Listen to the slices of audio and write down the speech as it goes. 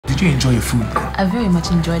Did you enjoy your food? I very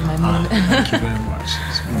much enjoyed my meal. Thank you very much.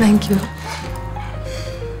 Thank you.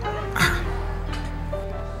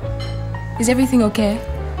 Is everything okay?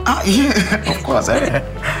 Yeah, of course.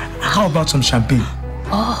 How about some champagne?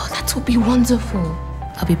 Oh, that would be wonderful.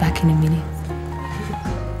 I'll be back in a minute.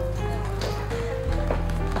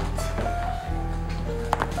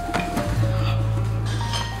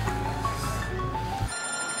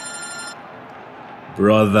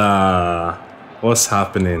 Brother, what's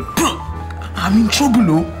happening? Bro, I'm in trouble,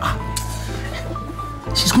 oh.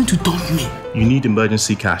 She's going to dump me. You need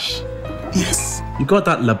emergency cash. Yes. You got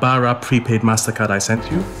that Lebara prepaid MasterCard I sent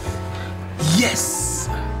you? Yes.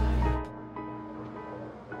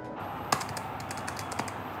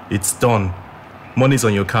 It's done. Money's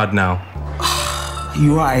on your card now.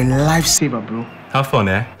 You are a lifesaver, bro. Have fun,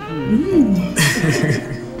 eh?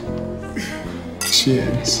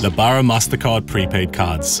 Cheers. Lebara MasterCard prepaid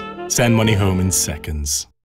cards. Send money home in seconds.